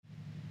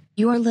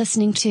You are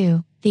listening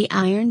to the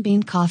Iron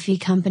Bean Coffee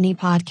Company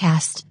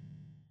podcast.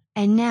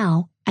 And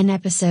now, an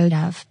episode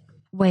of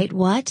Wait,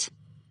 What?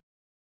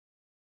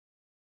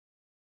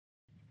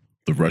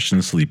 The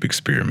Russian sleep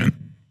experiment.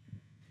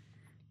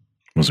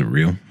 Was it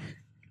real?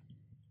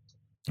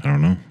 I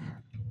don't know.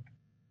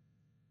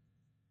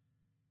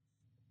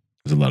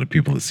 There's a lot of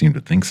people that seem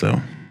to think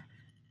so.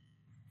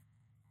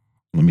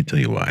 Let me tell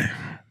you why.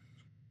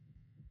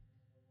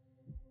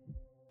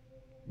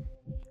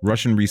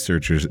 Russian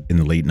researchers in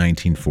the late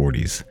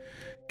 1940s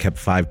kept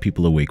 5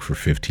 people awake for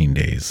 15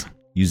 days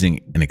using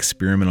an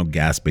experimental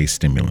gas-based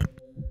stimulant,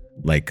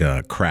 like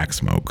crack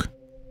smoke.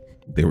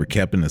 They were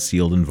kept in a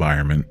sealed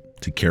environment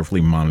to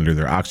carefully monitor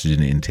their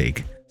oxygen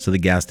intake so the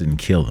gas didn't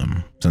kill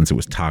them, since it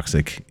was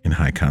toxic in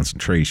high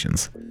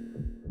concentrations.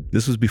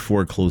 This was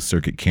before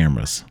closed-circuit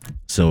cameras,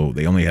 so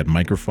they only had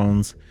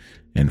microphones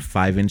and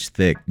 5-inch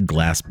thick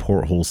glass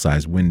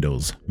porthole-sized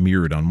windows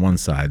mirrored on one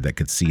side that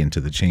could see into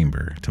the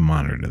chamber to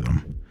monitor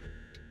them.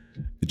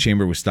 The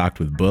chamber was stocked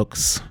with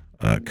books,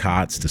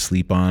 cots to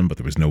sleep on, but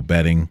there was no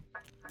bedding,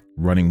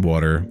 running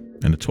water,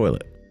 and a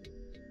toilet.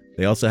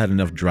 They also had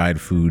enough dried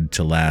food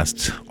to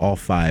last all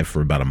 5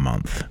 for about a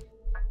month.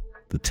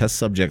 The test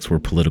subjects were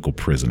political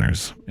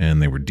prisoners,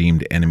 and they were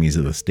deemed enemies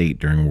of the state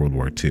during World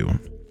War II.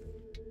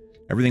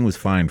 Everything was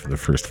fine for the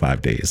first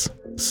 5 days.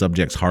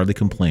 Subjects hardly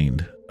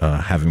complained,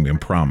 having been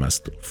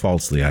promised,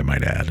 falsely I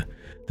might add,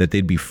 that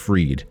they'd be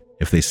freed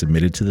if they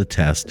submitted to the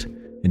test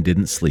and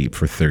didn't sleep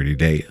for 30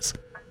 days.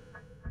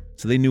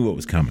 So they knew what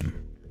was coming.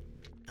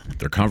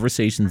 Their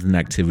conversations and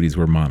activities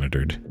were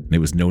monitored, and it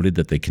was noted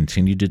that they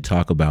continued to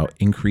talk about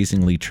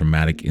increasingly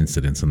traumatic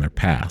incidents in their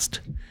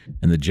past,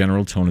 and the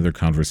general tone of their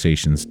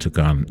conversations took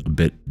on a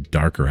bit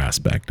darker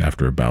aspect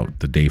after about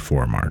the day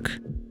 4 mark.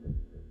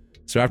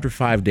 So after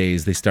 5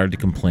 days, they started to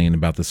complain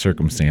about the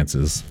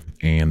circumstances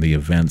and the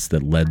events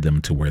that led them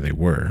to where they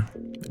were,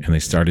 and they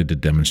started to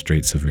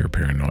demonstrate severe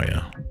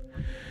paranoia.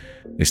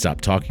 They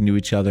stopped talking to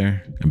each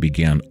other and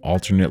began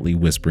alternately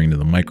whispering to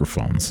the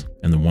microphones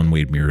and the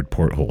one-way mirrored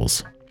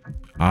portholes.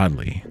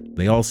 Oddly,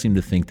 they all seemed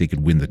to think they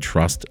could win the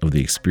trust of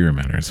the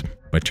experimenters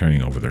by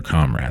turning over their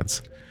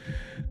comrades,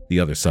 the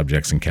other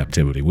subjects in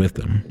captivity with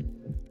them.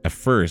 At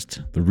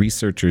first, the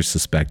researchers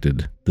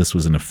suspected this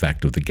was an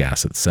effect of the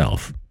gas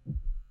itself.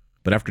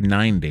 But after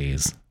 9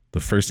 days,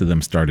 the first of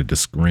them started to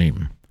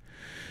scream.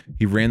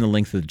 He ran the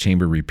length of the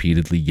chamber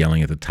repeatedly,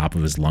 yelling at the top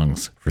of his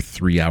lungs for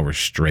 3 hours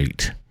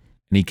straight,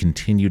 and he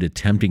continued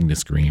attempting to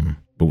scream,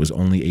 but was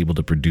only able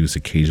to produce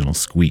occasional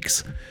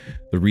squeaks.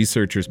 The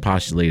researchers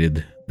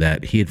postulated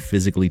that he had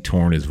physically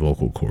torn his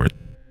vocal cord.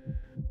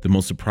 The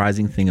most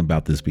surprising thing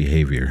about this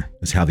behavior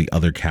is how the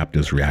other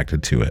captives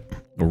reacted to it,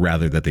 or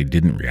rather that they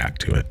didn't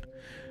react to it.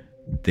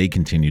 They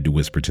continued to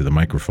whisper to the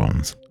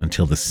microphones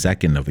until the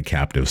second of the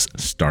captives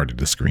started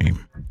to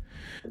scream.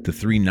 The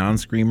 3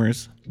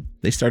 non-screamers,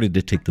 they started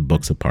to take the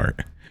books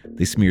apart.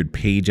 They smeared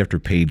page after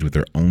page with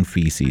their own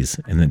feces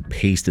and then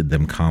pasted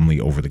them calmly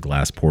over the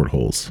glass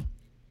portholes.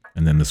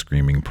 And then the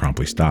screaming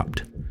promptly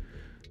stopped.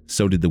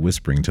 So did the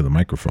whispering to the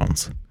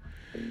microphones.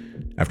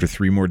 After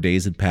 3 more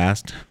days had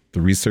passed,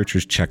 the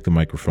researchers checked the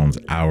microphones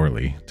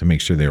hourly to make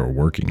sure they were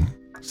working,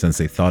 since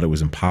they thought it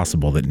was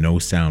impossible that no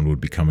sound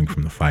would be coming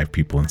from the 5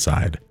 people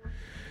inside.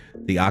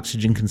 The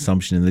oxygen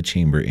consumption in the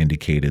chamber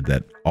indicated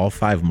that all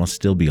 5 must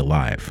still be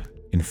alive.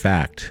 In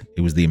fact,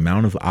 it was the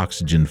amount of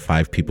oxygen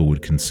 5 people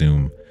would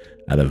consume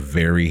at a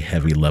very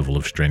heavy level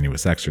of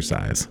strenuous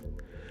exercise.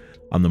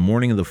 On the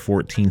morning of the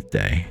 14th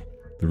day,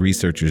 the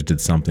researchers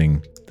did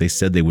something they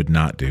said they would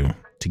not do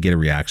to get a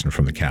reaction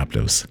from the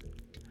captives.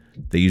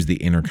 They used the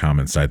intercom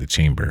inside the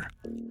chamber,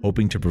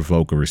 hoping to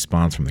provoke a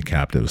response from the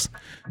captives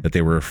that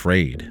they were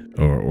afraid,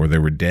 or they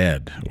were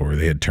dead, or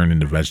they had turned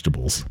into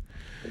vegetables.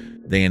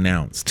 They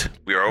announced,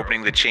 "We are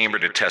opening the chamber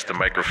to test the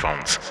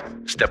microphones.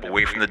 Step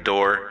away from the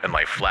door and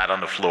lie flat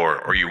on the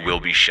floor, or you will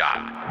be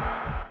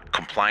shot.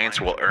 Compliance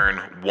will earn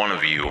one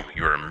of you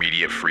your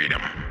immediate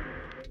freedom."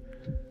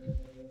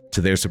 To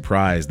their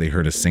surprise, they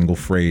heard a single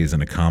phrase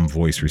in a calm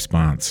voice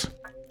response: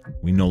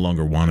 "We no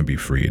longer want to be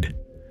freed."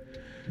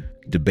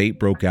 Debate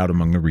broke out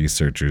among the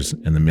researchers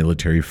and the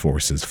military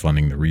forces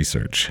funding the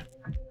research.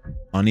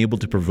 Unable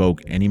to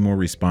provoke any more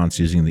response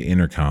using the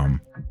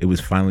intercom, it was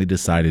finally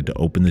decided to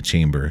open the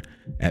chamber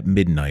at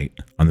midnight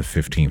on the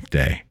 15th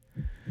day.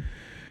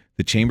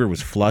 The chamber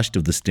was flushed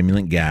of the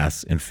stimulant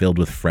gas and filled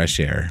with fresh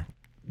air,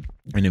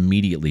 and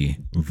immediately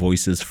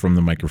voices from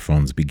the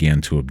microphones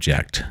began to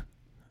object.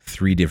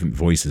 3 different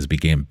voices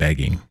began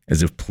begging,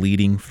 as if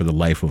pleading for the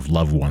life of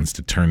loved ones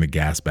to turn the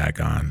gas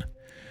back on.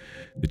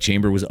 The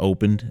chamber was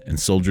opened and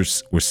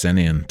soldiers were sent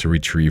in to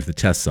retrieve the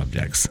test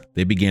subjects.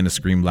 They began to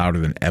scream louder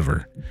than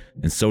ever,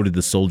 and so did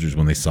the soldiers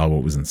when they saw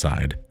what was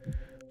inside.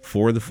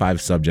 4 of the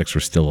 5 subjects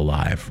were still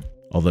alive,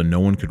 although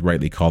no one could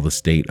rightly call the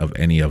state of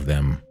any of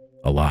them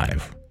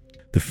alive.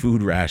 The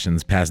food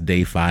rations past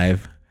day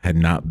 5 had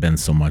not been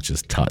so much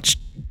as touched.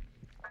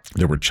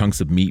 There were chunks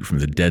of meat from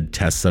the dead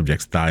test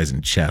subject's thighs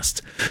and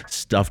chest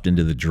stuffed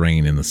into the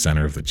drain in the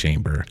center of the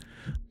chamber,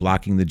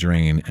 blocking the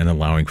drain and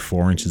allowing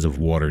 4 inches of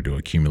water to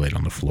accumulate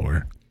on the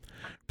floor.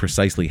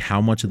 Precisely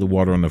how much of the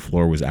water on the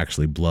floor was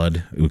actually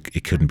blood,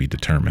 it couldn't be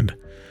determined.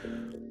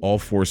 All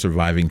 4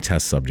 surviving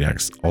test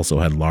subjects also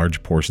had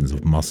large portions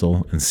of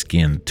muscle and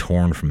skin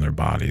torn from their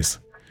bodies.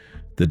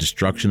 The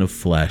destruction of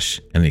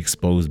flesh and the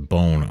exposed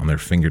bone on their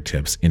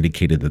fingertips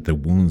indicated that the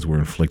wounds were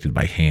inflicted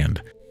by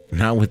hand,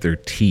 not with their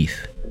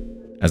teeth,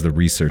 as the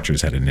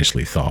researchers had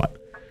initially thought.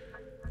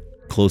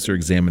 Closer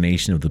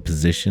examination of the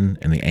position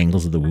and the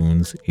angles of the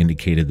wounds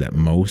indicated that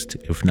most,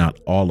 if not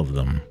all of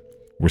them,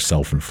 were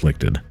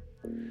self-inflicted.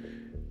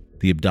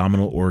 The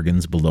abdominal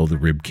organs below the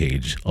rib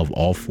cage of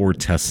all 4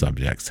 test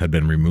subjects had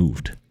been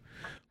removed.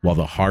 While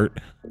the heart,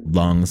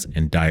 lungs,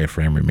 and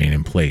diaphragm remained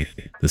in place,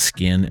 the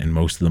skin and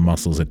most of the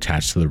muscles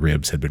attached to the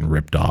ribs had been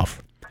ripped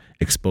off,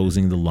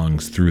 exposing the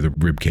lungs through the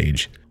rib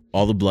cage.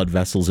 All the blood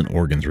vessels and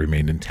organs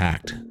remained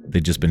intact.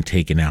 They'd just been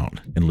taken out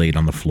and laid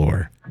on the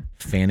floor,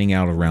 fanning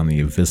out around the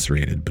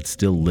eviscerated but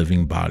still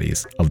living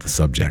bodies of the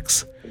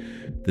subjects.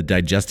 The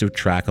digestive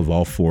tract of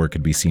all 4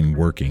 could be seen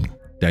working,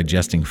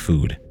 digesting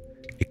food.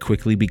 It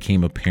quickly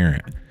became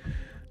apparent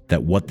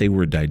that what they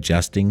were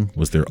digesting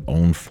was their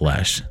own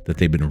flesh that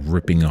they'd been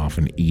ripping off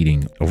and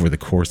eating over the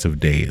course of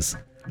days.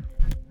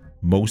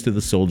 Most of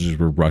the soldiers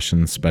were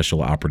Russian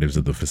special operatives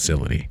of the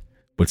facility,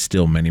 but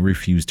still many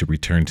refused to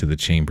return to the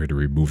chamber to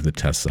remove the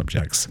test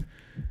subjects.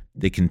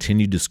 They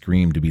continued to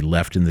scream to be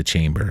left in the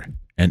chamber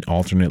and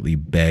alternately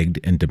begged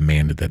and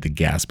demanded that the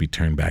gas be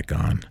turned back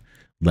on,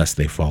 lest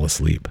they fall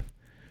asleep.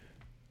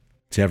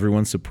 To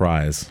everyone's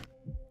surprise,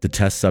 the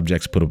test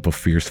subjects put up a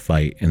fierce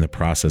fight in the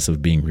process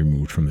of being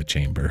removed from the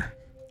chamber.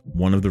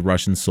 One of the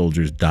Russian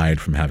soldiers died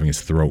from having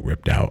his throat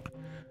ripped out.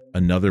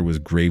 Another was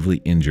gravely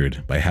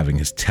injured by having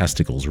his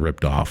testicles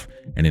ripped off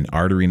and an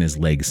artery in his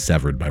leg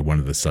severed by one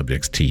of the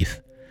subject's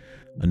teeth.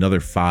 Another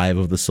 5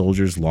 of the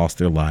soldiers lost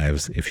their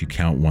lives if you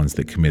count ones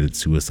that committed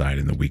suicide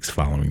in the weeks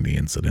following the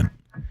incident.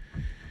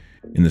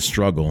 In the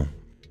struggle,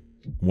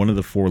 one of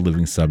the 4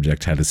 living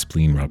subjects had his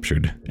spleen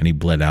ruptured and he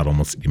bled out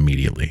almost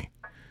immediately.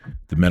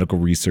 The medical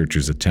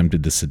researchers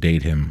attempted to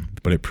sedate him,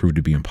 but it proved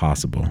to be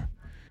impossible.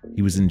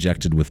 He was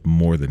injected with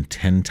more than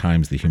 10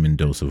 times the human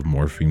dose of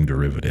morphine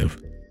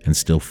derivative and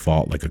still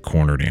fought like a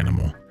cornered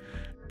animal,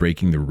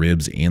 breaking the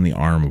ribs and the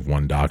arm of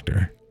one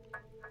doctor.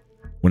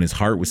 When his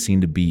heart was seen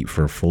to beat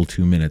for a full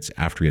 2 minutes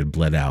after he had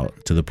bled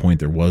out, to the point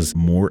there was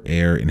more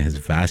air in his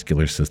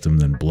vascular system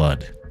than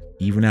blood,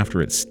 even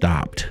after it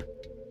stopped,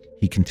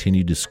 he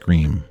continued to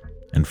scream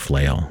and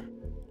flail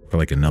for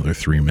like another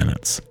 3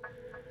 minutes,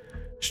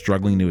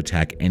 struggling to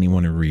attack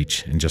anyone in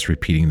reach and just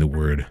repeating the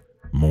word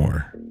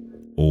more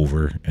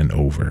over and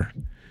over,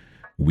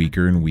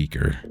 weaker and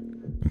weaker,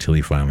 until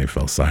he finally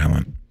fell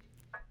silent.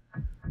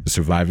 The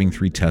surviving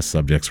 3 test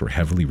subjects were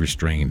heavily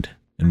restrained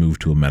and moved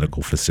to a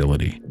medical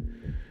facility.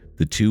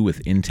 The 2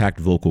 with intact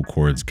vocal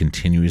cords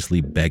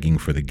continuously begging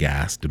for the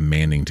gas,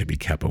 demanding to be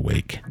kept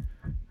awake.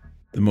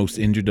 The most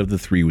injured of the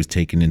 3 was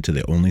taken into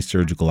the only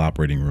surgical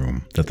operating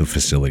room that the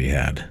facility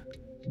had.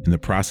 In the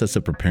process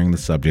of preparing the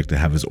subject to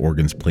have his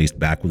organs placed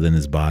back within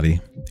his body,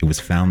 it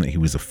was found that he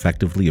was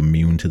effectively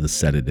immune to the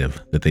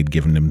sedative that they'd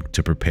given him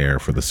to prepare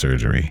for the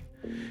surgery.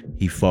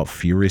 He fought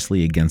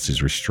furiously against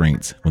his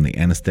restraints when the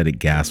anesthetic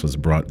gas was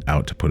brought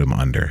out to put him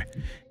under.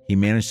 He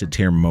managed to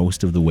tear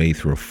most of the way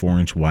through a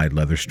 4-inch wide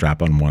leather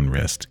strap on one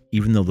wrist,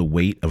 even though the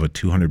weight of a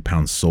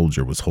 200-pound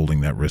soldier was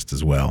holding that wrist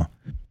as well.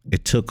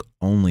 It took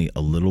only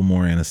a little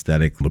more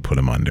anesthetic to put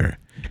him under,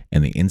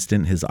 and the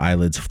instant his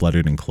eyelids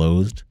fluttered and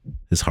closed,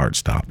 his heart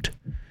stopped.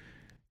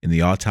 In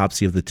the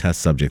autopsy of the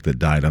test subject that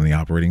died on the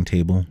operating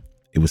table,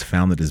 it was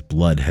found that his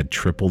blood had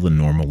tripled the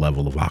normal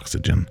level of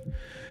oxygen.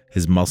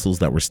 His muscles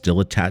that were still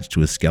attached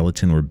to his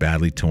skeleton were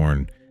badly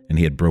torn, and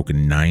he had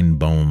broken 9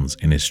 bones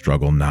in his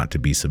struggle not to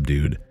be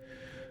subdued.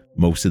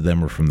 Most of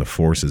them were from the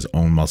force his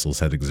own muscles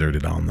had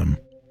exerted on them.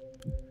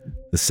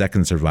 The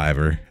second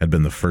survivor had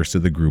been the first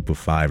of the group of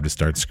 5 to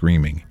start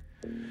screaming.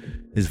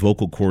 His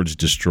vocal cords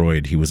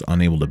destroyed, he was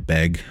unable to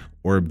beg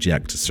or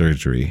object to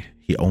surgery.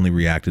 He only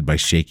reacted by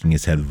shaking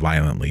his head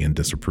violently in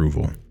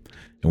disapproval.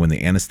 And when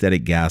the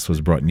anesthetic gas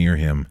was brought near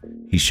him,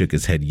 he shook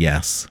his head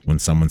yes when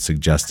someone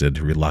suggested,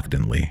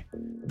 reluctantly,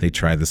 they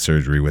try the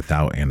surgery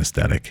without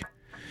anesthetic,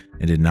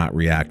 and did not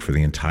react for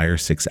the entire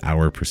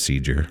 6-hour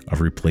procedure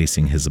of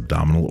replacing his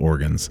abdominal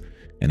organs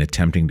and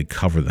attempting to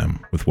cover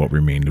them with what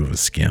remained of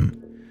his skin.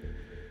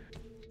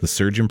 The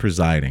surgeon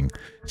presiding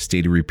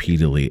stated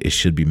repeatedly it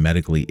should be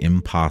medically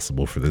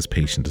impossible for this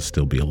patient to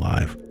still be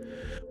alive.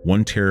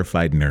 One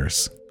terrified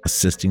nurse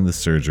assisting the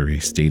surgery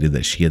stated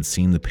that she had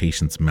seen the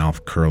patient's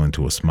mouth curl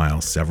into a smile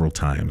several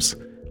times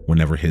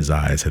whenever his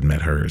eyes had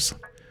met hers.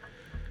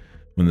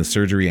 When the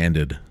surgery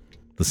ended,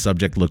 the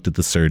subject looked at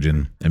the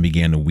surgeon and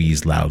began to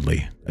wheeze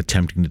loudly,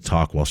 attempting to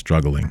talk while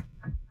struggling.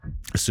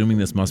 Assuming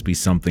this must be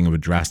something of a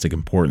drastic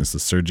importance, the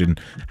surgeon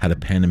had a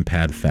pen and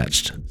pad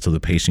fetched so the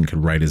patient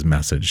could write his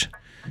message.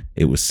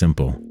 It was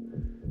simple: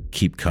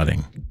 keep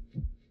cutting.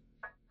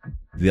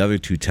 The other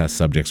 2 test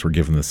subjects were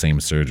given the same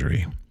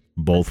surgery,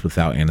 both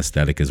without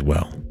anesthetic as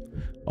well,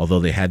 although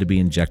they had to be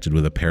injected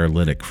with a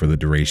paralytic for the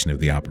duration of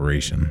the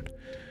operation.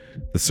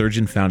 The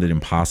surgeon found it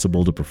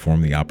impossible to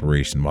perform the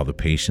operation while the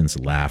patients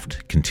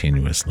laughed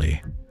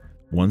continuously.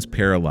 Once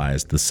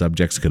paralyzed, the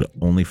subjects could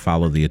only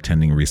follow the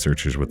attending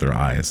researchers with their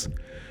eyes.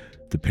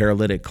 The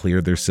paralytic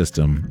cleared their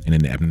system in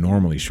an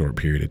abnormally short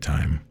period of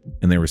time,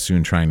 and they were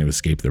soon trying to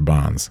escape their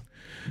bonds.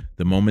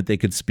 The moment they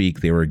could speak,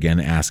 they were again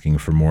asking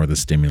for more of the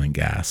stimulant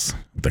gas,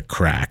 the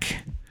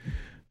crack.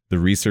 The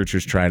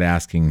researchers tried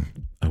asking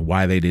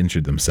why they'd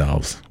injured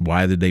themselves,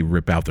 why did they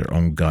rip out their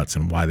own guts,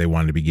 and why they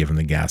wanted to be given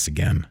the gas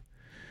again.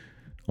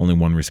 Only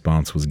one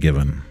response was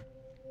given: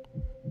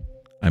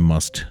 I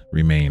must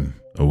remain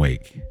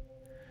awake.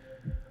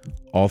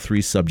 All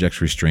 3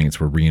 subjects' restraints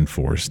were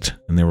reinforced,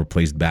 and they were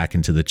placed back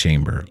into the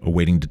chamber,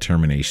 awaiting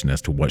determination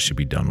as to what should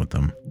be done with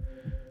them.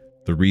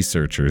 The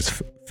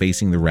researchers,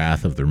 facing the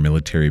wrath of their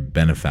military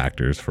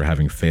benefactors for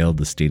having failed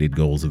the stated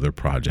goals of their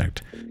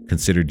project,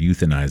 considered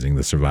euthanizing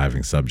the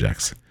surviving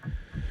subjects.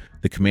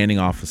 The commanding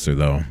officer,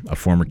 though, a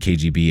former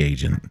KGB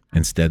agent,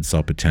 instead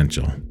saw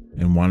potential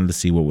and wanted to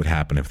see what would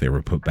happen if they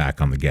were put back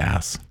on the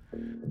gas.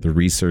 The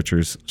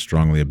researchers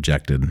strongly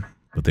objected,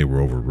 but they were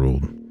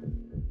overruled.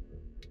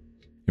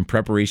 In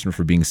preparation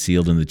for being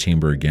sealed in the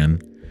chamber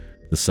again,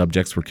 the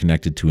subjects were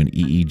connected to an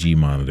EEG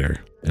monitor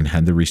and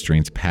had the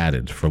restraints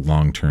padded for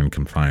long-term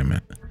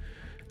confinement.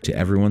 To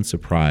everyone's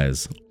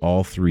surprise,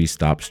 all 3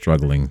 stopped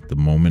struggling the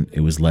moment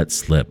it was let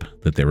slip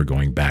that they were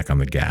going back on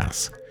the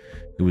gas.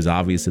 It was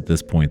obvious at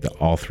this point that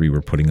all 3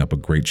 were putting up a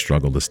great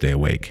struggle to stay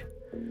awake.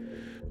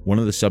 One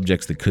of the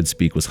subjects that could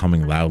speak was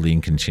humming loudly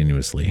and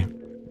continuously.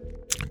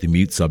 The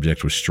mute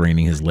subject was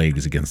straining his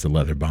legs against the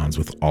leather bonds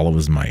with all of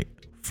his might.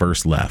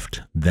 First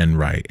left, then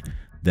right,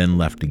 then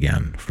left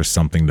again, for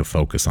something to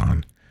focus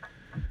on.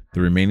 The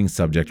remaining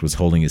subject was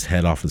holding his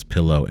head off his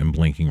pillow and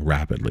blinking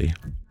rapidly.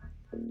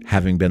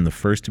 Having been the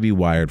first to be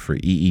wired for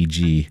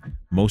EEG,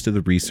 most of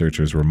the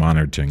researchers were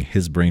monitoring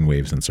his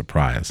brainwaves in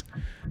surprise.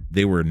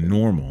 They were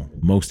normal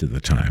most of the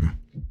time,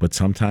 but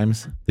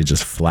sometimes they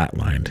just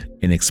flatlined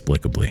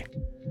inexplicably.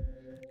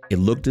 It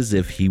looked as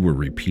if he were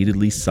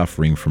repeatedly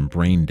suffering from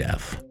brain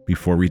death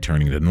before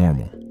returning to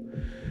normal.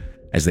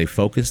 As they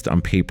focused on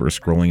paper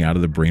scrolling out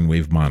of the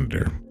brainwave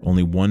monitor,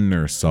 only one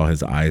nurse saw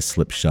his eyes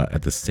slip shut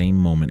at the same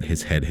moment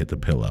his head hit the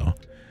pillow.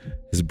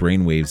 His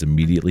brainwaves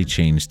immediately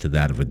changed to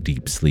that of a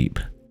deep sleep,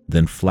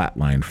 then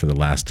flatlined for the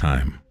last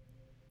time,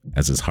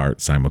 as his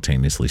heart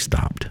simultaneously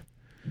stopped.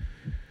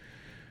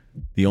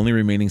 The only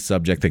remaining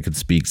subject that could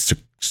speak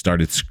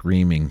started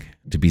screaming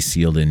to be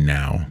sealed in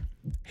now.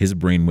 His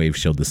brainwave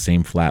showed the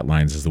same flat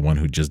lines as the one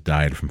who just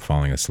died from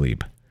falling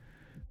asleep.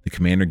 The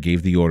commander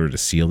gave the order to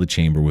seal the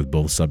chamber with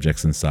both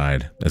subjects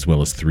inside, as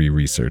well as 3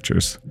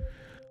 researchers.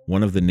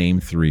 One of the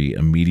named 3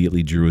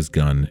 immediately drew his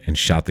gun and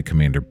shot the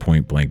commander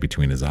point blank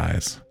between his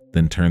eyes,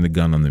 then turned the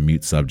gun on the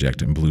mute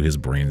subject and blew his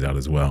brains out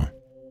as well.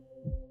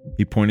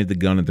 He pointed the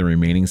gun at the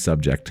remaining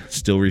subject,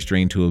 still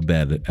restrained to a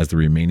bed, as the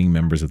remaining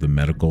members of the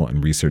medical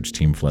and research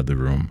team fled the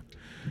room.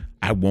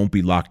 I won't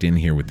be locked in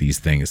here with these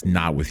things,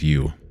 not with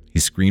you. He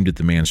screamed at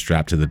the man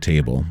strapped to the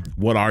table.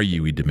 What are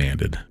you? He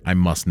demanded. I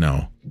must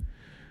know.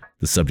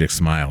 The subject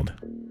smiled.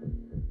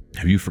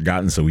 Have you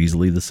forgotten so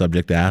easily? The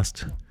subject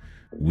asked.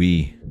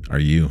 We are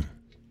you.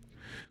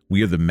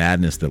 We are the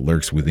madness that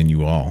lurks within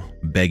you all,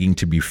 begging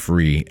to be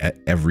free at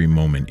every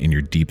moment in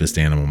your deepest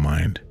animal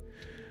mind.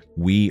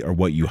 We are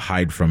what you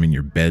hide from in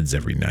your beds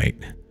every night.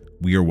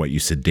 We are what you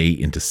sedate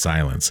into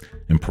silence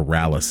and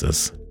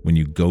paralysis when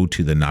you go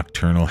to the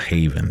nocturnal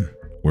haven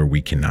where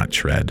we cannot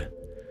tread.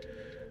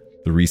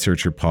 The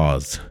researcher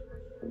paused,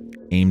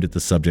 aimed at the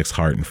subject's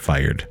heart, and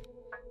fired.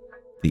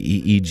 The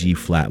EEG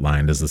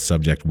flatlined as the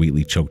subject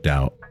weakly choked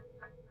out.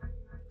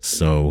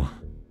 So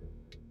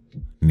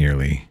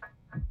nearly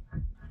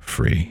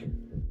free.